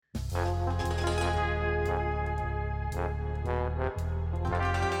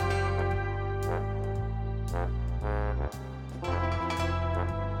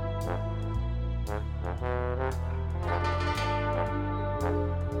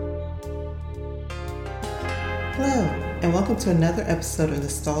Hello, and welcome to another episode of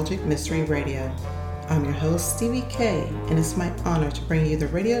Nostalgic Mystery Radio. I'm your host, Stevie K, and it's my honor to bring you the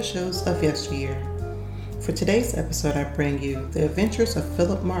radio shows of yesteryear. For today's episode, I bring you The Adventures of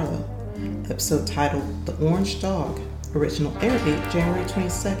Philip Marlowe, episode titled The Orange Dog, original air date January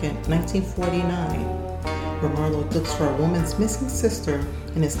 22nd, 1949, where Marlowe looks for a woman's missing sister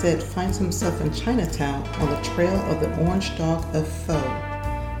and instead finds himself in Chinatown on the trail of the Orange Dog of Foe.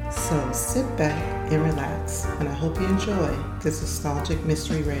 So sit back and relax, and I hope you enjoy this Nostalgic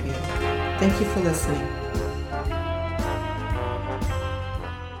Mystery Radio. Thank you for listening.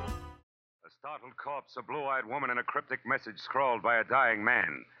 A startled corpse, a blue-eyed woman, and a cryptic message scrawled by a dying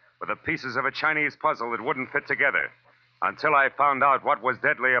man, with the pieces of a Chinese puzzle that wouldn't fit together, until I found out what was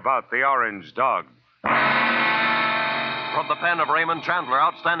deadly about the Orange Dog. From the pen of Raymond Chandler,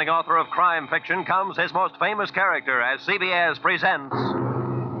 outstanding author of crime fiction, comes his most famous character as CBS presents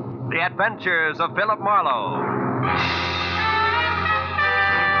The Adventures of Philip Marlowe.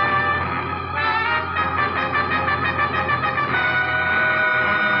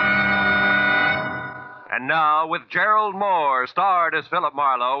 And now, with Gerald Moore, starred as Philip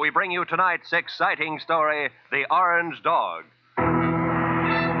Marlowe, we bring you tonight's exciting story, The Orange Dog.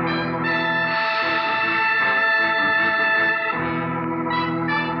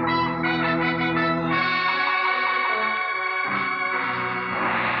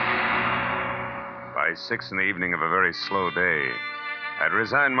 By 6 in the evening of a very slow day, I'd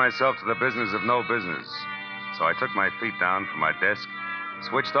resigned myself to the business of no business. So I took my feet down from my desk,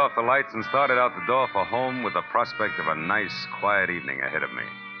 switched off the lights, and started out the door for home with the prospect of a nice, quiet evening ahead of me.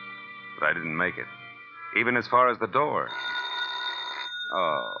 But I didn't make it, even as far as the door.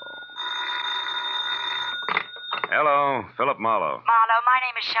 Oh. Hello, Philip Marlowe. Marlowe, my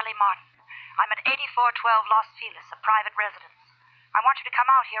name is Shelley Martin. I'm at 8412 Los Feliz, a private residence. I want you to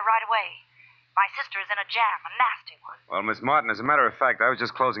come out here right away. My sister is in a jam, a nasty one. Well, Miss Martin, as a matter of fact, I was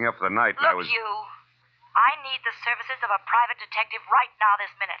just closing up for the night. Look, I need the services of a private detective right now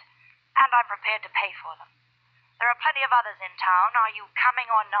this minute, and I'm prepared to pay for them. There are plenty of others in town. Are you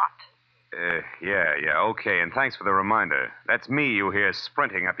coming or not? Yeah, okay, and thanks for the reminder. That's me you hear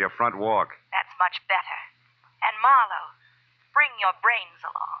sprinting up your front walk. That's much better. And Marlowe, bring your brains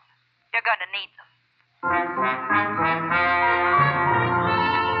along. You're going to need them.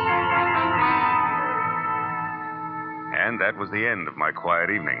 And that was the end of my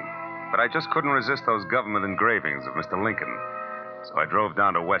quiet evening. But I just couldn't resist those government engravings of Mr. Lincoln. So I drove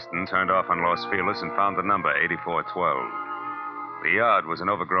down to Weston, turned off on Los Feliz, and found the number 8412. The yard was an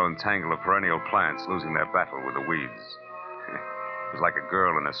overgrown tangle of perennial plants losing their battle with the weeds. It was like a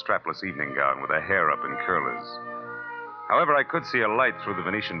girl in a strapless evening gown with her hair up in curlers. However, I could see a light through the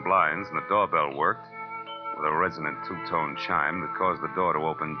Venetian blinds, and the doorbell worked, with a resonant two-tone chime that caused the door to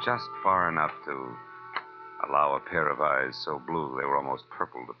open just far enough to allow a pair of eyes so blue they were almost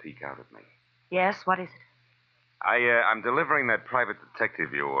purple to peek out at me. Yes, what is it? I'm delivering that private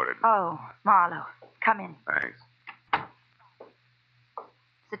detective you ordered. Oh, Marlowe, come in. Thanks.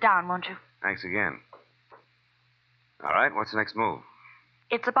 Sit down, won't you? Thanks again. All right, what's the next move?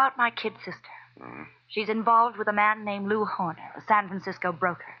 It's about my kid sister. Mm-hmm. She's involved with a man named Lou Horner, a San Francisco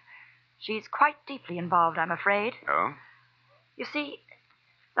broker. She's quite deeply involved, I'm afraid. Oh? You see,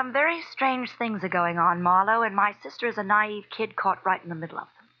 some very strange things are going on, Marlowe, and my sister is a naive kid caught right in the middle of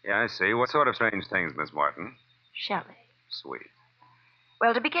them. Yeah, I see. What sort of strange things, Miss Martin? Shelley. Sweet.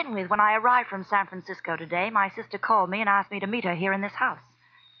 Well, to begin with, when I arrived from San Francisco today, my sister called me and asked me to meet her here in this house.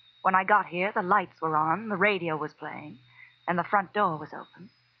 When I got here, the lights were on, the radio was playing, and the front door was open.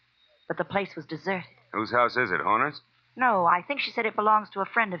 But the place was deserted. Whose house is it, Horner's? No, I think she said it belongs to a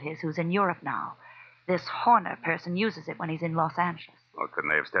friend of his who's in Europe now. This Horner person uses it when he's in Los Angeles. Well, couldn't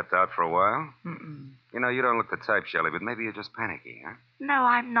they have stepped out for a while? Mm-mm. You know, you don't look the type, Shelley, but maybe you're just panicky, huh? No,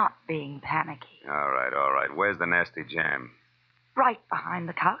 I'm not being panicky. All right. Where's the nasty jam? Right behind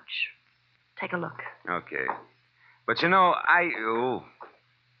the couch. Take a look. Okay. But you know, I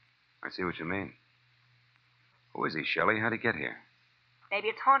see what you mean. Who is he, Shelley? How'd he get here? Maybe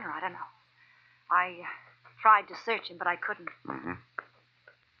it's Horner, I don't know. I tried to search him, but I couldn't. Mm-hmm.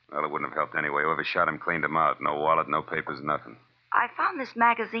 Well, it wouldn't have helped anyway. Whoever shot him cleaned him out. No wallet, no papers, nothing. I found this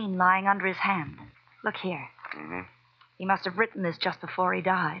magazine lying under his hand. Look here. Mm-hmm. He must have written this just before he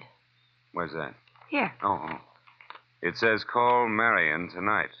died. Where's that? Here. Oh. It says, call Marion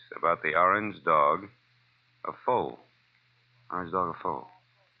tonight about the Orange Dog of Foe. Orange Dog of Foe.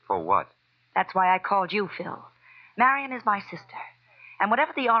 For what? That's why I called you, Phil. Marion is my sister. And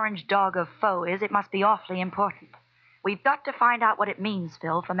whatever the Orange Dog of Foe is, it must be awfully important. We've got to find out what it means,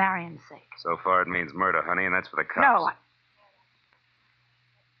 Phil, for Marion's sake. So far it means murder, honey, and that's for the cops. No,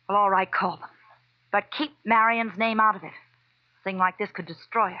 Well, all right, call them. But keep Marion's name out of it. A thing like this could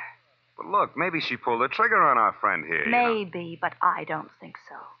destroy her. But look, maybe she pulled the trigger on our friend here. Maybe, but I don't think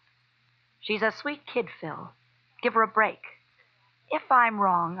so. She's a sweet kid, Phil. Give her a break. If I'm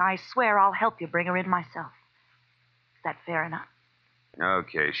wrong, I swear I'll help you bring her in myself. Is that fair enough?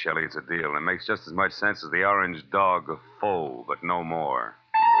 Okay, Shelley, it's a deal. It makes just as much sense as the orange dog of foe, but no more.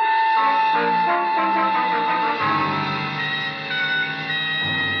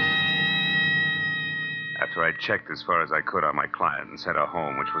 After I'd checked as far as I could on my client and sent her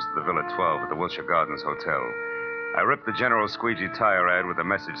home, which was to the Villa 12 at the Wilshire Gardens Hotel, I ripped the General Squeegee tire ad with a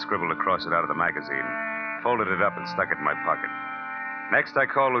message scribbled across it out of the magazine, folded it up, and stuck it in my pocket. Next, I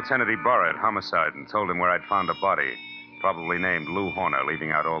called Lieutenant Ibarra at Homicide and told him where I'd found a body, probably named Lou Horner,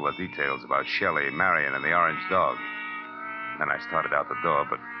 leaving out all the details about Shelley, Marion, and the orange dog. Then I started out the door,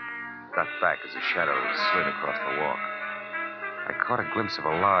 but got back as a shadow slid across the walk. I caught a glimpse of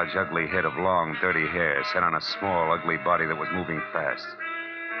a large, ugly head of long, dirty hair set on a small, ugly body that was moving fast.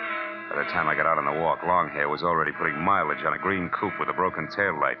 By the time I got out on the walk, Longhair was already putting mileage on a green coupe with a broken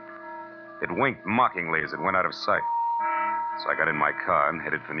tail light. It winked mockingly as it went out of sight. So I got in my car and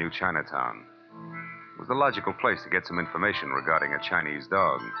headed for New Chinatown. It was the logical place to get some information regarding a Chinese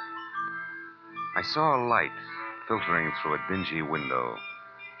dog. I saw a light filtering through a dingy window,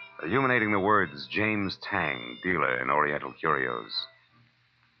 illuminating the words James Tang, dealer in Oriental curios.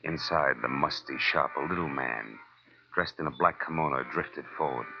 Inside the musty shop, a little man, dressed in a black kimono, drifted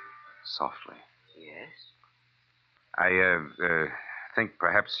forward, softly. Yes? I think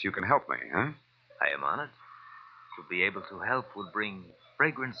perhaps you can help me, huh? I am honored. To be able to help would bring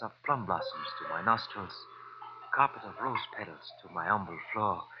fragrance of plum blossoms to my nostrils, carpet of rose petals to my humble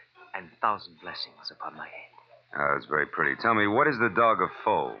floor, and 1,000 blessings upon my head. Oh, that's very pretty. Tell me, what is the dog of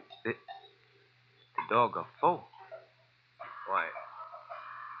foe? The dog of foe?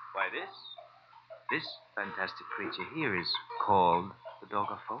 Why this? This fantastic creature here is called the dog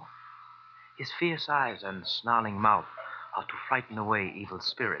of foe. His fierce eyes and snarling mouth are to frighten away evil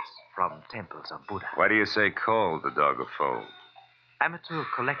spirits from temples of Buddha. Why do you say called the dog of foe? Amateur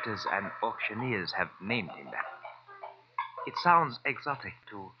collectors and auctioneers have named him that. It sounds exotic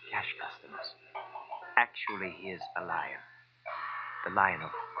to cash customers. Actually, he is a lion. The lion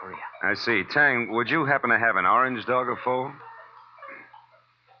of Korea. I see. Tang, would you happen to have an orange dog of foe?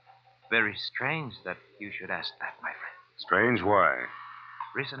 Very strange that you should ask that, my friend. Strange? Why?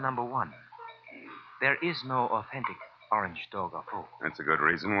 Reason number one. There is no authentic orange dog of foe. That's a good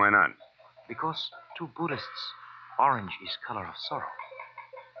reason. Why not? Because to Buddhists, orange is color of sorrow.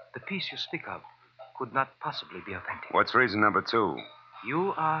 The piece you speak of could not possibly be authentic. What's reason number two?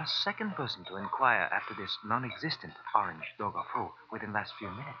 You are second person to inquire after this non-existent orange dog of foe within the last few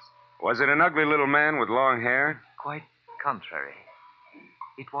minutes. Was it an ugly little man with long hair? Quite contrary.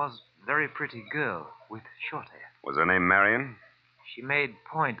 It was a very pretty girl with short hair. Was her name Marion? She made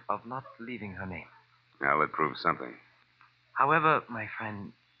point of not leaving her name. Well, that proves something. However, my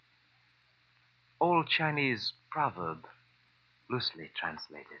friend, old Chinese proverb, loosely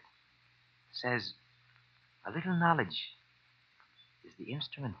translated, says a little knowledge is the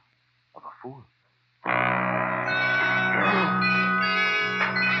instrument of a fool.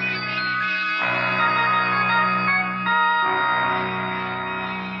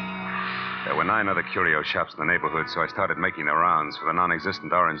 There were 9 other curio shops in the neighborhood, so I started making the rounds for the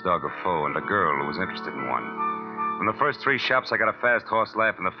non-existent orange dog of foe and a girl who was interested in one. From the first 3 shops, I got a fast horse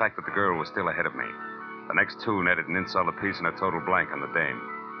laugh in the fact that the girl was still ahead of me. The next 2 netted an insult apiece and a total blank on the dame.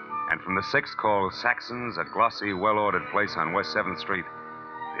 And from the 6th, called Saxon's, a glossy, well-ordered place on West 7th Street,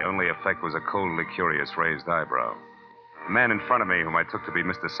 the only effect was a coldly curious raised eyebrow. The man in front of me, whom I took to be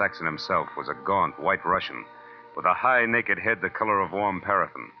Mr. Saxon himself, was a gaunt white Russian with a high, naked head the color of warm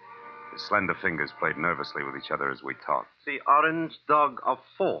paraffin. His slender fingers played nervously with each other as we talked. The orange dog of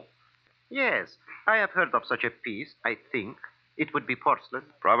foe. Yes, I have heard of such a piece, I think. It would be porcelain.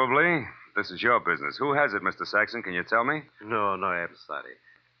 Probably. This is your business. Who has it, Mr. Saxon? Can you tell me? No, I'm sorry.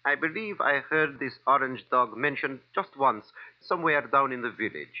 I believe I heard this orange dog mentioned just once, somewhere down in the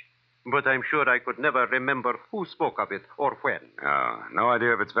village. But I'm sure I could never remember who spoke of it or when. Oh, no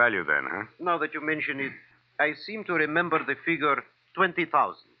idea of its value then, huh? Now that you mention it, I seem to remember the figure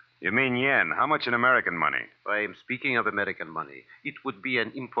 20,000. You mean yen? How much in American money? I am speaking of American money. It would be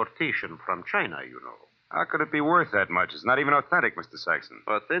an importation from China, you know. How could it be worth that much? It's not even authentic, Mr. Saxon.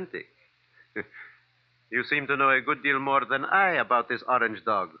 Authentic? You seem to know a good deal more than I about this orange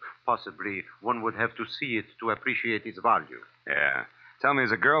dog. Possibly one would have to see it to appreciate its value. Yeah. Tell me,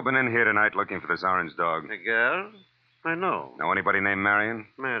 has a girl been in here tonight looking for this orange dog? A girl? I know. Know anybody named Marion?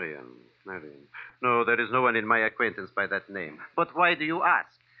 Marion. No, there is no one in my acquaintance by that name. But why do you ask?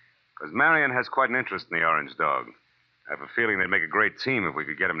 Because Marion has quite an interest in the orange dog. I have a feeling they'd make a great team if we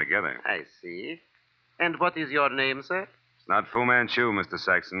could get them together. I see. And what is your name, sir? It's not Fu Manchu, Mr.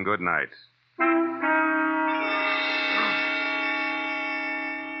 Saxon. Good night.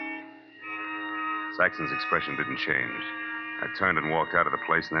 Saxon's expression didn't change. I turned and walked out of the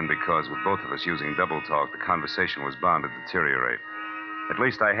place, and then because, with both of us using double talk, the conversation was bound to deteriorate. At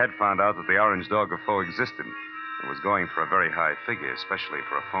least I had found out that the orange dog of Foe existed and was going for a very high figure, especially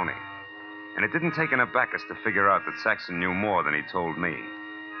for a phony. And it didn't take an abacus to figure out that Saxon knew more than he told me.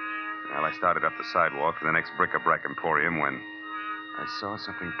 Well, I started up the sidewalk for the next bric-a-brac emporium when I saw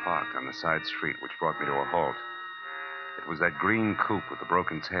something parked on the side street which brought me to a halt. It was that green coupe with the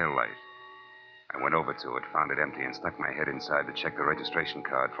broken tail light. I went over to it, found it empty, and stuck my head inside to check the registration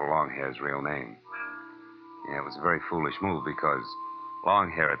card for Longhair's real name. Yeah, it was a very foolish move because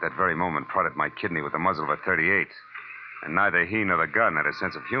Longhair at that very moment prodded my kidney with the muzzle of a .38. And neither he nor the gun had a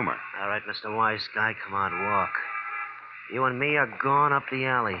sense of humor. All right, Mr. Wise Guy, come on, walk. You and me are going up the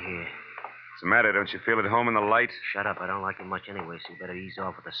alley here. What's the matter? Don't you feel at home in the light? Shut up. I don't like it much anyway, so you better ease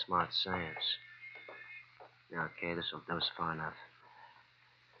off with the smart science. Okay, this'll do us far enough.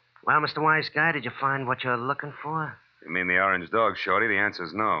 Well, Mr. Wise Guy, did you find what you're looking for? You mean the orange dog, Shorty? The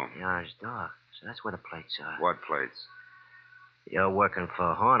answer's no. The orange dog. So that's where the plates are. What plates? You're working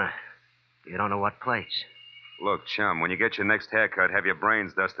for Horner. You don't know what plates. Look, chum, when you get your next haircut, have your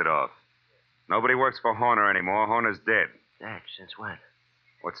brains dusted off. Nobody works for Horner anymore. Horner's dead. Dead? Since when?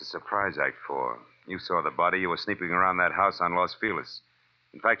 What's the surprise act for? You saw the body. You were sneaking around that house on Los Feliz.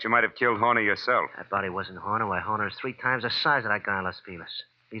 In fact, you might have killed Horner yourself. That body wasn't Horner. Why, Horner's 3 times the size of that guy in Los Feliz.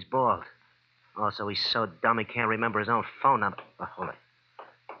 He's bald. Also, he's so dumb he can't remember his own phone number. Oh, hold it.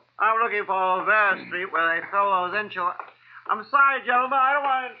 I'm looking for Olvera Street where they sell those enchiladas. I'm sorry, gentlemen. I don't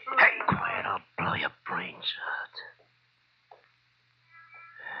want to intrude. Hey, quiet. I'll blow your brains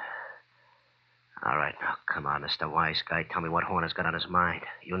out. All right, now, come on, Mr. Wise Guy. Tell me what Horner's got on his mind.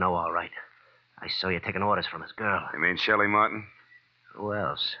 You know all right. I saw you taking orders from his girl. You mean Shelley Martin? Who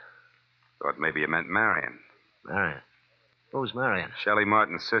else? Thought maybe you meant Marion. Marion? Who's Marion? Shelley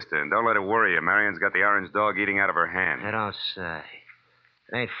Martin's sister. And don't let it worry you. Marion's got the orange dog eating out of her hand. I don't say.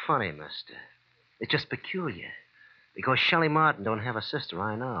 It ain't funny, mister. It's just peculiar. Because Shelley Martin don't have a sister,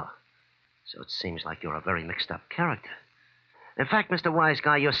 I know. So it seems like you're a very mixed-up character. In fact, Mr. Wise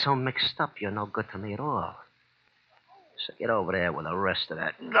Guy, you're so mixed up, you're no good to me at all. So get over there with the rest of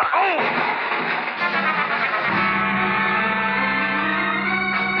that.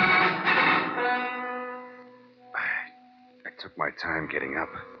 I took my time getting up.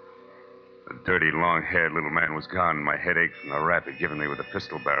 The dirty, long-haired little man was gone, and my head ached from the rap he'd given me with the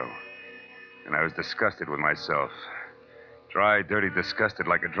pistol barrel. And I was disgusted with myself. Dry, dirty, disgusted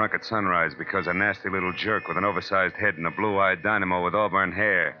like a drunk at sunrise because a nasty little jerk with an oversized head and a blue-eyed dynamo with auburn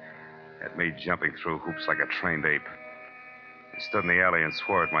hair had me jumping through hoops like a trained ape. I stood in the alley and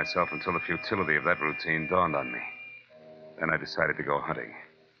swore at myself until the futility of that routine dawned on me. Then I decided to go hunting.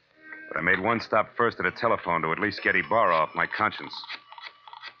 But I made one stop first at a telephone to at least get Ibarra off my conscience.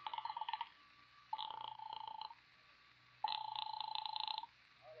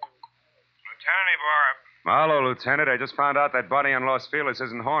 Lieutenant Ibarra. Mahalo, Lieutenant. I just found out that body on Los Feliz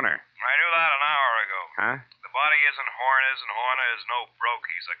isn't Horner. I knew that an hour ago. Huh? The body isn't Horner's, and Horner is no broke.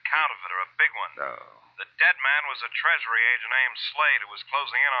 He's a counterfeiter, a big one. Oh. The dead man was a Treasury agent named Slade who was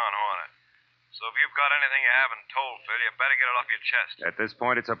closing in on Horner. So if you've got anything you haven't told, Phil, you better get it off your chest. At this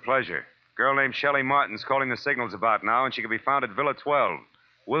point, it's a pleasure. Girl named Shelley Martin's calling the signals about now, and she can be found at Villa 12,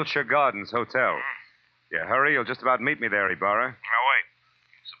 Wilshire Gardens Hotel. Yeah, hurry. You'll just about meet me there, Ibarra. Now, wait.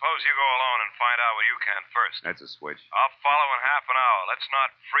 Suppose you go alone and find out what you can first. That's a switch. I'll follow in half an hour. Let's not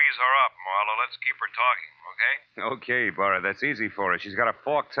freeze her up, Marlowe. Let's keep her talking, okay? Okay, Ibarra. That's easy for her. She's got a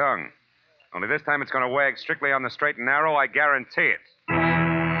forked tongue. Only this time it's going to wag strictly on the straight and narrow, I guarantee it.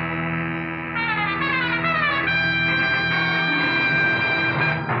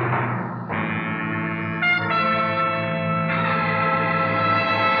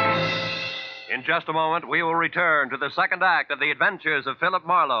 In just a moment, we will return to the second act of the adventures of Philip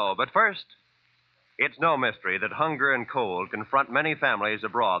Marlowe. But first, it's no mystery that hunger and cold confront many families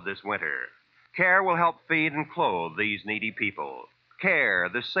abroad this winter. CARE will help feed and clothe these needy people. CARE,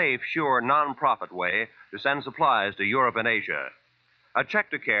 the safe, sure, non-profit way to send supplies to Europe and Asia. A check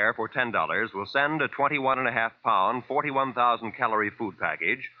to CARE for $10 will send a 21.5-pound, 41,000-calorie food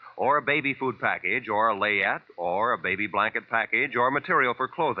package, or a baby food package, or a layette, or a baby blanket package, or material for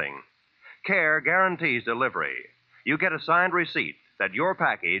clothing. CARE guarantees delivery. You get a signed receipt that your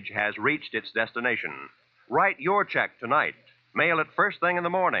package has reached its destination. Write your check tonight Mail it first thing in the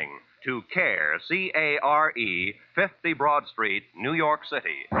morning to CARE, C-A-R-E, 50 Broad Street, New York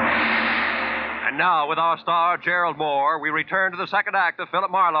City. And now, with our star, Gerald Moore, we return to the second act of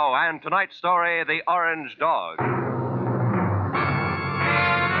Philip Marlowe and tonight's story, The Orange Dog.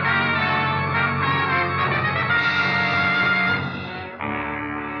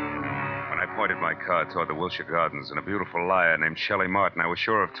 When I pointed my car toward the Wilshire Gardens and a beautiful liar named Shelley Martin, I was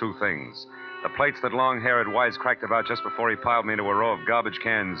sure of two things. The plates that Longhair had wisecracked about just before he piled me into a row of garbage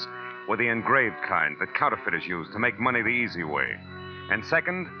cans were the engraved kind that counterfeiters use to make money the easy way. And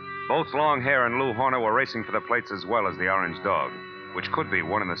second, both Longhair and Lou Horner were racing for the plates as well as the Orange Dog, which could be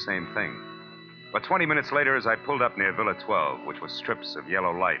one and the same thing. But 20 minutes later, as I pulled up near Villa 12, which was strips of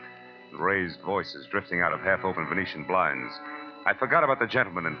yellow light and raised voices drifting out of half-open Venetian blinds, I forgot about the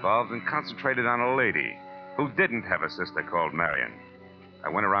gentleman involved and concentrated on a lady who didn't have a sister called Marion. I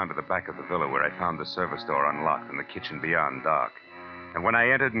went around to the back of the villa where I found the service door unlocked and the kitchen beyond dark. And when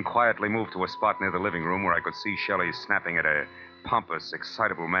I entered and quietly moved to a spot near the living room where I could see Shelley snapping at a pompous,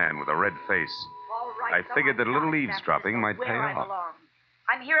 excitable man with a red face, All right, I figured that a little San eavesdropping Francisco, might pay where I off. belong.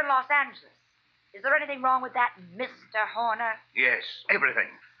 I'm here in Los Angeles. Is there anything wrong with that, Mr. Horner? Yes, everything.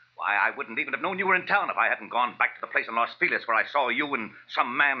 Why, I wouldn't even have known you were in town if I hadn't gone back to the place in Los Feliz where I saw you and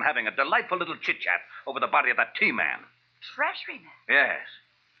some man having a delightful little chit-chat over the body of that T-man. Treasuryman. Yes.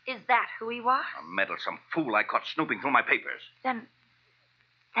 Is that who he was? A meddlesome fool I caught snooping through my papers. Then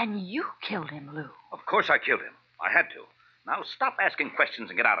you killed him, Lou. Of course I killed him. I had to. Now stop asking questions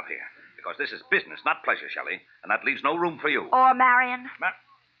and get out of here. Because this is business, not pleasure, Shelley. And that leaves no room for you. Or Marion?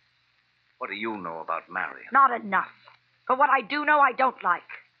 What do you know about Marion? Not enough. But what I do know, I don't like.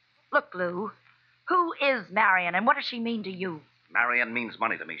 Look, Lou, who is Marion and what does she mean to you? Marion means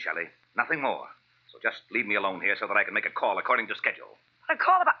money to me, Shelley. Nothing more. So just leave me alone here so that I can make a call according to schedule. A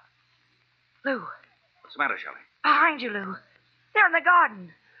call about... Lou. What's the matter, Shelley? Behind you, Lou. They're in the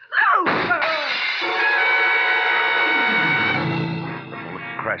garden. Lou! The bullet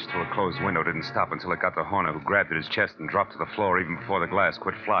crashed through a closed window, didn't stop until it got to Horner, who grabbed at his chest and dropped to the floor even before the glass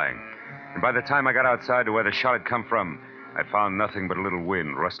quit flying. And by the time I got outside to where the shot had come from, I found nothing but a little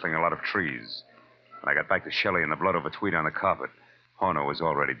wind rustling a lot of trees. When I got back to Shelley and the blood over tweed on the carpet, Horner was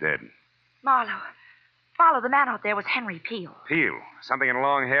already dead. Marlowe, the man out there was Henry Peel. Peel? Something in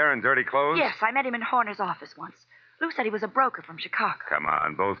long hair and dirty clothes? Yes, I met him in Horner's office once. Lou said he was a broker from Chicago. Come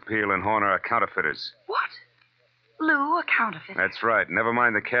on, both Peel and Horner are counterfeiters. What? Lou, a counterfeit? That's right. Never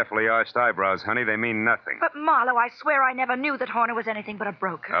mind the carefully arched eyebrows, honey. They mean nothing. But, Marlowe, I swear I never knew that Horner was anything but a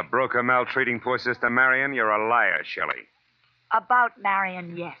broker. A broker maltreating poor sister Marion? You're a liar, Shelley. About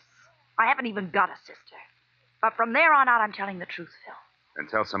Marion, yes. I haven't even got a sister. But from there on out, I'm telling the truth, Phil. Then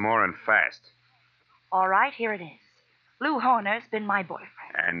tell some more and fast. All right, here it is. Lou Horner's been my boyfriend.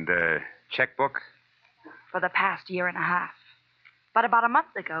 And, checkbook? For the past year and a half. But about a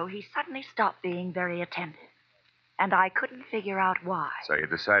month ago, he suddenly stopped being very attentive. And I couldn't figure out why. So you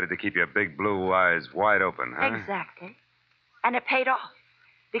decided to keep your big blue eyes wide open, huh? Exactly. And it paid off.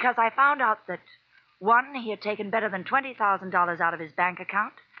 Because I found out that, 1, he had taken better than $20,000 out of his bank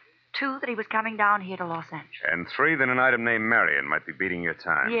account. 2, that he was coming down here to Los Angeles. And 3, that an item named Marion might be beating your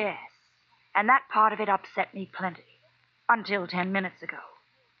time. Yes. And that part of it upset me plenty. Until 10 minutes ago.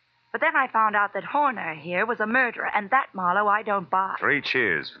 But then I found out that Horner here was a murderer, and that, Marlowe, I don't buy. 3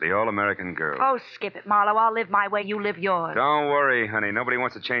 cheers for the all-American girl. Oh, skip it, Marlowe. I'll live my way, you live yours. Don't worry, honey. Nobody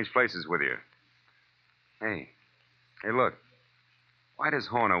wants to change places with you. Hey, look. Why does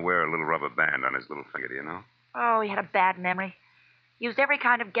Horner wear a little rubber band on his little finger, do you know? Oh, he had a bad memory. Used every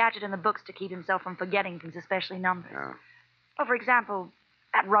kind of gadget in the books to keep himself from forgetting things, especially numbers. Oh. Well, for example,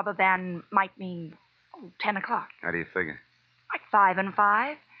 that rubber band might mean 10 o'clock. How do you figure? Like 5 and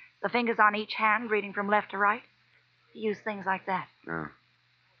 5. The fingers on each hand, reading from left to right. He used things like that. Oh.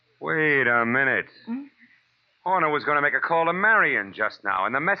 Wait a minute. Hmm? Horner was going to make a call to Marion just now,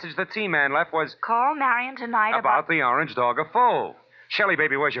 and the message the T-man left was... Call Marion tonight about the Orange Dog of Foe. Shelley,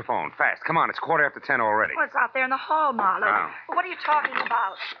 baby, where's your phone? Fast. Come on, it's 10:15 already. Oh, it's out there in the hall, Marlowe. Oh. What are you talking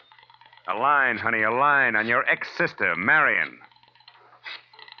about? A line, honey, a line on your ex-sister, Marion.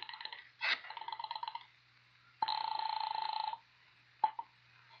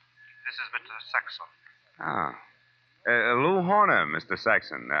 This is Mr. Saxon. Ah. Lou Horner, Mr.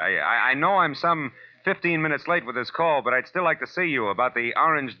 Saxon. I know I'm some 15 minutes late with this call, but I'd still like to see you about the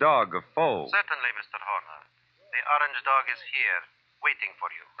Orange Dog of Foe. Certainly, Mr. Horner. The orange dog is here, waiting for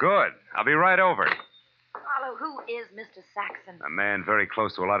you. Good. I'll be right over. Marlowe, who is Mr. Saxon? A man very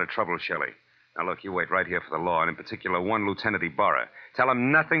close to a lot of trouble, Shelley. Now, look, you wait right here for the law, and in particular, one Lieutenant Ibarra. Tell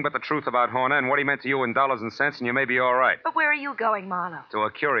him nothing but the truth about Horner and what he meant to you in dollars and cents, and you may be all right. But where are you going, Marlowe? To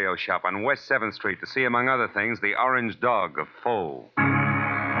a curio shop on West 7th Street to see, among other things, the Orange Dog of Foe.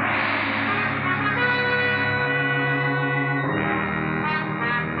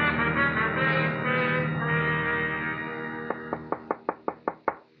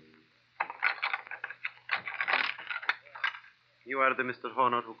 You are the Mr.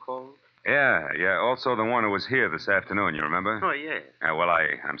 Horner who called? Yeah. Also the one who was here this afternoon, you remember? Oh, yes. Well,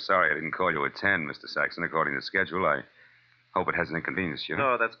 I'm sorry I didn't call you at 10, Mr. Saxon, according to schedule. I hope it hasn't inconvenienced you.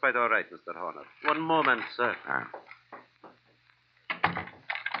 No, that's quite all right, Mr. Horner. One moment, sir. What's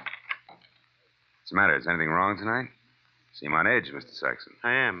the matter? Is anything wrong tonight? Seem on edge, Mr. Saxon.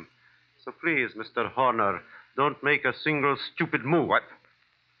 I am. So please, Mr. Horner, don't make a single stupid move. What?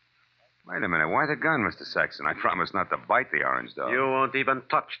 Wait a minute. Why the gun, Mr. Saxon? I promised not to bite the Orange Dog. You won't even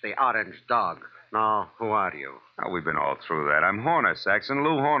touch the Orange Dog. Now, who are you? Oh, we've been all through that. I'm Horner, Saxon.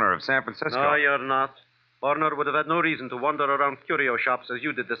 Lou Horner of San Francisco. No, you're not. Horner would have had no reason to wander around curio shops as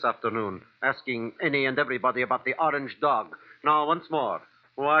you did this afternoon, asking any and everybody about the Orange Dog. Now, once more,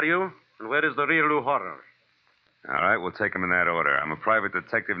 who are you, and where is the real Lou Horner? All right, we'll take them in that order. I'm a private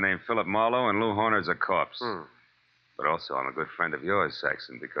detective named Philip Marlowe, and Lou Horner's a corpse. But also, I'm a good friend of yours,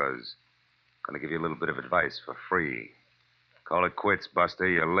 Saxon, because I'm going to give you a little bit of advice for free. Call it quits, Buster.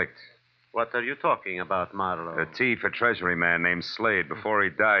 You're licked. What are you talking about, Marlowe? The T for Treasury man named Slade. Before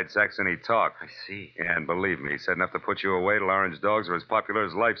he died, Saxon, he talked. I see. Yeah, and believe me, he said enough to put you away till Orange Dogs are as popular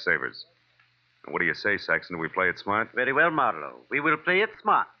as lifesavers. What do you say, Saxon? Do we play it smart? Very well, Marlowe. We will play it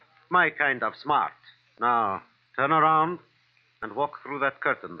smart. My kind of smart. Now, turn around and walk through that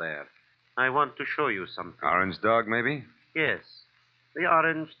curtain there. I want to show you something. Orange Dog, maybe? Yes. The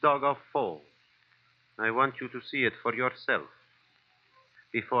Orange Dog of Foe. I want you to see it for yourself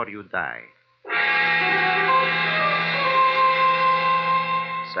before you die.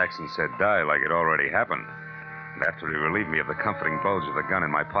 Saxon said die like it already happened. And after he relieved me of the comforting bulge of the gun in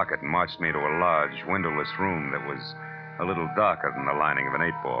my pocket and marched me to a large, windowless room that was a little darker than the lining of an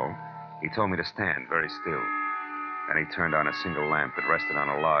 8-ball, he told me to stand very still. Then he turned on a single lamp that rested on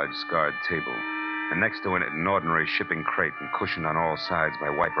a large, scarred table, and next to it an ordinary shipping crate and cushioned on all sides by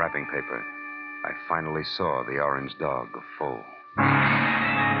white wrapping paper. I finally saw the Orange Dog of Foe.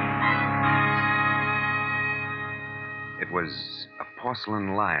 It was a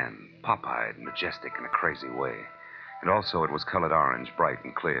porcelain lion, pop-eyed, majestic in a crazy way. And also it was colored orange, bright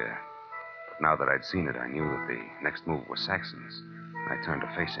and clear. But now that I'd seen it, I knew that the next move was Saxon's. And I turned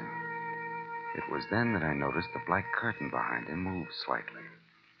to face him. It was then that I noticed the black curtain behind him moved slightly.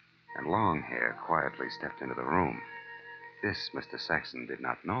 And Longhair quietly stepped into the room. This Mr. Saxon did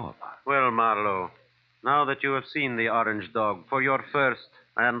not know about. Well, Marlowe, now that you have seen the Orange Dog for your first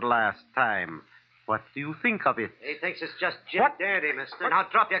and last time, what do you think of it? He thinks it's just Jim Dandy, mister. Now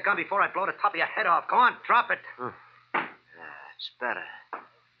drop your gun before I blow the top of your head off. Go on, drop it. It's better.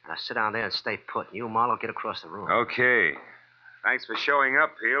 Now sit down there and stay put. You, Marlowe, get across the room. Okay. Thanks for showing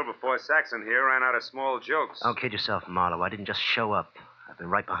up, Peel, before Saxon here ran out of small jokes. Don't kid yourself, Marlowe. I didn't just show up. I've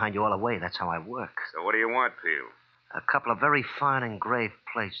been right behind you all the way. That's how I work. So what do you want, Peel? A couple of very fine engraved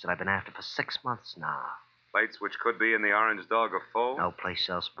plates that I've been after for 6 months now. Plates which could be in the Orange Dog of Foe? No place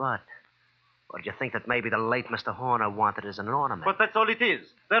else but. Or did you think that maybe the late Mr. Horner wanted as an ornament? But that's all it is.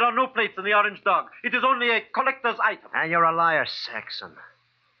 There are no plates in the Orange Dog. It is only a collector's item. And you're a liar, Saxon.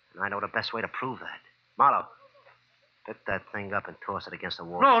 And I know the best way to prove that. Marlowe, pick that thing up and toss it against the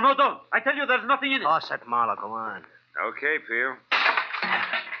wall. No, don't. I tell you, there's nothing in it. Toss it, Marlowe. Go on. Okay, Peel.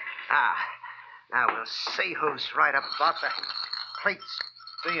 Now we'll see who's right about the plates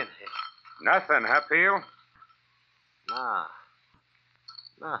being here. Nothing, huh, Peel? No.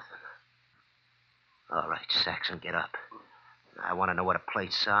 Nothing. All right, Saxon, get up. I want to know what the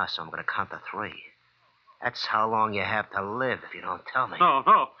plates are, so I'm going to count to 3. That's how long you have to live if you don't tell me. No.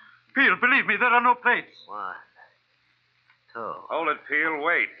 Peel, believe me, there are no plates. 1, 2. Hold it, Peel.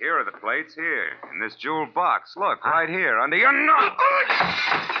 Wait. Here are the plates. Here. In this jeweled box. Look, right here, under your nose.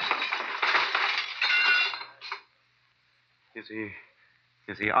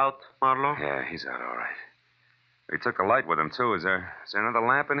 Is he out, Marlowe? Yeah, he's out all right. He took the light with him, too. Is there another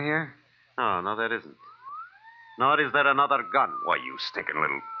lamp in here? No, there isn't. Nor is there another gun. Why, you stinking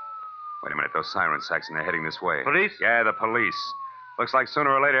little... Wait a minute. Those sirens, Saxon, they're heading this way. Police? Yeah, the police. Looks like sooner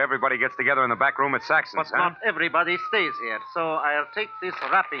or later everybody gets together in the back room at Saxon's, But not everybody stays here, so I'll take this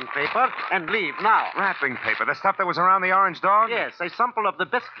wrapping paper and leave now. Wrapping paper? The stuff that was around the orange dog? Yes, a sample of the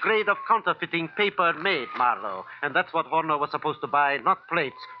best grade of counterfeiting paper made, Marlowe. And that's what Horner was supposed to buy, not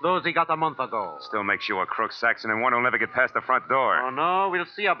plates. Those he got a month ago. Still makes you a crook, Saxon, and one who'll never get past the front door. Oh, no, we'll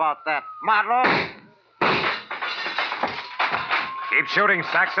see about that. Marlowe! Keep shooting,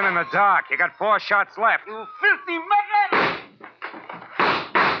 Saxon, in the dark. You got 4 shots left. You filthy meddler!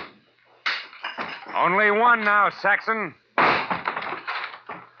 Only one now, Saxon.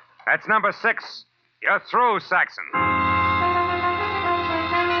 That's number 6. You're through, Saxon. By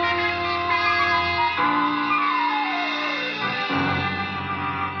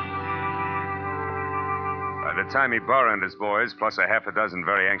the time Ibarra and his boys, plus a half a dozen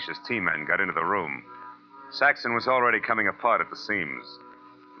very anxious T-men, got into the room, Saxon was already coming apart at the seams.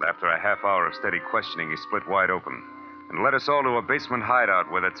 After a half hour of steady questioning, he split wide open and led us all to a basement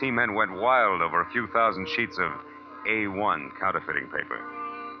hideout where the T-men went wild over a few thousand sheets of A1 counterfeiting paper.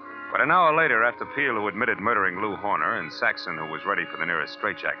 But an hour later, after Peel, who admitted murdering Lou Horner, and Saxon, who was ready for the nearest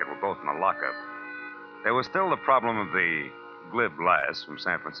straitjacket, were both in the lockup, there was still the problem of the glib lass from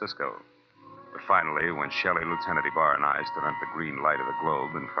San Francisco. But finally, when Shelley, Lieutenant Ibarra, and I stood under the green light of the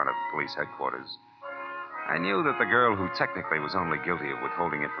globe in front of police headquarters, I knew that the girl who technically was only guilty of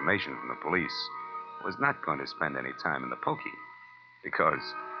withholding information from the police was not going to spend any time in the pokey. Because,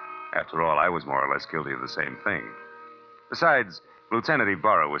 after all, I was more or less guilty of the same thing. Besides, Lieutenant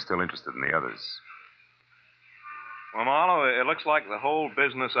Ibarra was still interested in the others. Well, Marlowe, it looks like the whole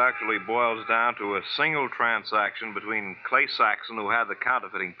business actually boils down to a single transaction between Clay Saxon, who had the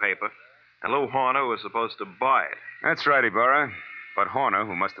counterfeiting paper, and Lou Horner, who was supposed to buy it. That's right, Ibarra. But Horner,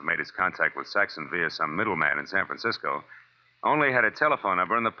 who must have made his contact with Saxon via some middleman in San Francisco, only had a telephone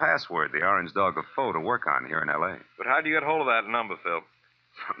number and the password, the Orange Dog of Foe, to work on here in L.A. But how'd you get hold of that number, Phil?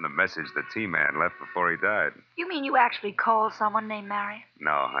 From the message the T-Man left before he died. You mean you actually called someone named Marion?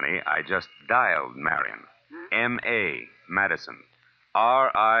 No, honey, I just dialed Marion. M.A. Madison.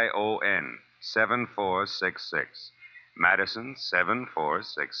 R-I-O-N 7466. Madison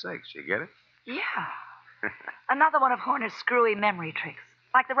 7466. You get it? Yeah. Another one of Horner's screwy memory tricks,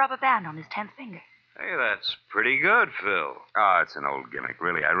 like the rubber band on his 10th finger. Hey, that's pretty good, Phil. Oh, it's an old gimmick,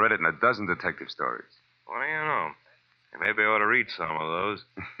 really. I read it in a dozen detective stories. What do you know? Maybe I ought to read some of those.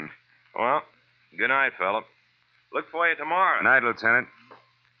 Well, good night, fella. Look for you tomorrow. Night, Lieutenant.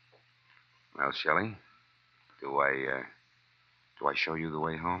 Well, Shelley, do I show you the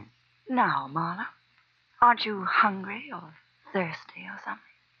way home? No, Marla. Aren't you hungry or thirsty or something?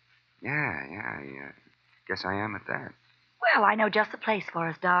 Yeah. Guess I am at that. Well, I know just the place for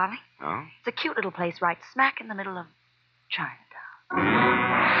us, darling. Oh? It's a cute little place right smack in the middle of Chinatown.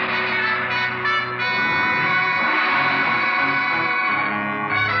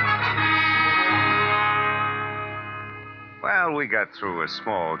 Well, we got through a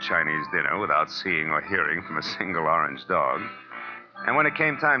small Chinese dinner without seeing or hearing from a single orange dog. And when it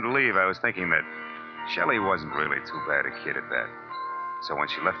came time to leave, I was thinking that Shelley wasn't really too bad a kid at that. So when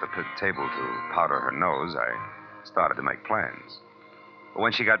she left the table to powder her nose, I started to make plans. But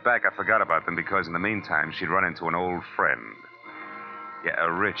when she got back, I forgot about them because in the meantime, she'd run into an old friend. Yeah,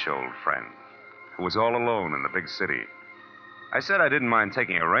 a rich old friend who was all alone in the big city. I said I didn't mind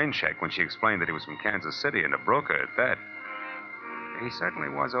taking a rain check when she explained that he was from Kansas City and a broker at that. He certainly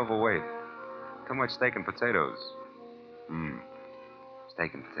was overweight. Too much steak and potatoes.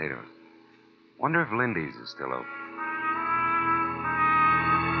 Steak and potatoes. Wonder if Lindy's is still open.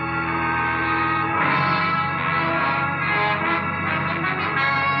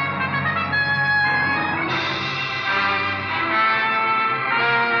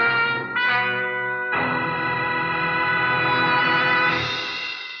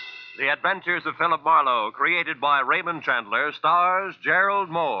 The Adventures of Philip Marlowe, created by Raymond Chandler, stars Gerald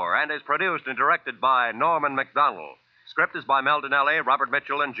Moore, and is produced and directed by Norman MacDonald. Script is by Mel Donnelly, Robert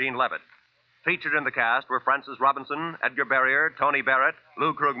Mitchell, and Gene Levitt. Featured in the cast were Francis Robinson, Edgar Barrier, Tony Barrett,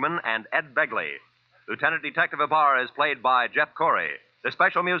 Lou Krugman, and Ed Begley. Lieutenant Detective Ibarra is played by Jeff Corey. The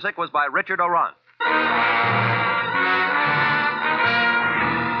special music was by Richard Orant.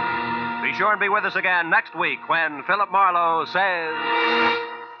 Be sure and be with us again next week when Philip Marlowe says...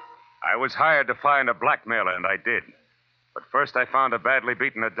 I was hired to find a blackmailer, and I did. But first I found a badly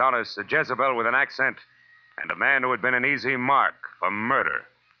beaten Adonis, a Jezebel with an accent, and a man who had been an easy mark for murder.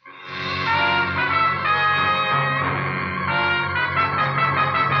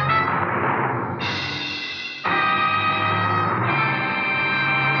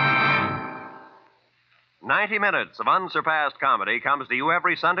 90 minutes of unsurpassed comedy comes to you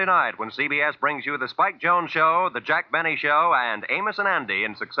every Sunday night when CBS brings you The Spike Jones Show, The Jack Benny Show, and Amos and Andy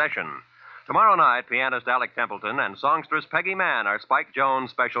in succession. Tomorrow night, pianist Alec Templeton and songstress Peggy Mann are Spike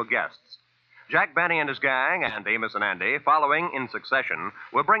Jones' special guests. Jack Benny and his gang and Amos and Andy, following in succession,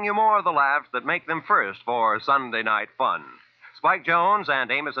 will bring you more of the laughs that make them first for Sunday night fun. Spike Jones and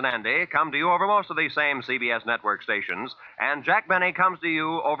Amos and Andy come to you over most of these same CBS network stations, and Jack Benny comes to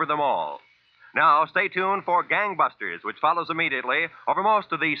you over them all. Now, stay tuned for Gangbusters, which follows immediately over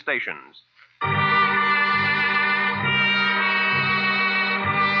most of these stations.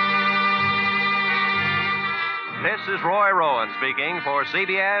 This is Roy Rowan speaking for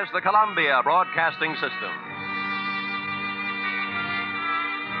CBS, the Columbia Broadcasting System.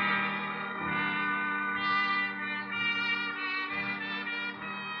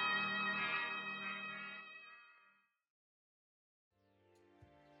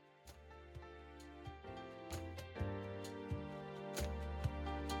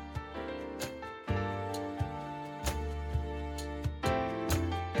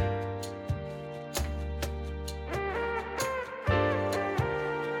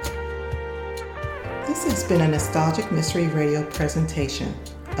 This has been a Nostalgic Mystery Radio presentation.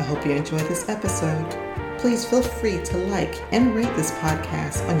 I hope you enjoyed this episode. Please feel free to like and rate this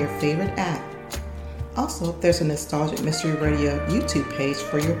podcast on your favorite app. Also, there's a Nostalgic Mystery Radio YouTube page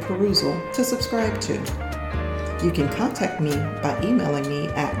for your perusal to subscribe to. You can contact me by emailing me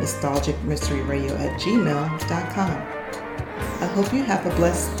at nostalgicmysteryradio@gmail.com. I hope you have a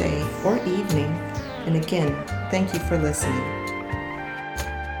blessed day or evening. And again, thank you for listening.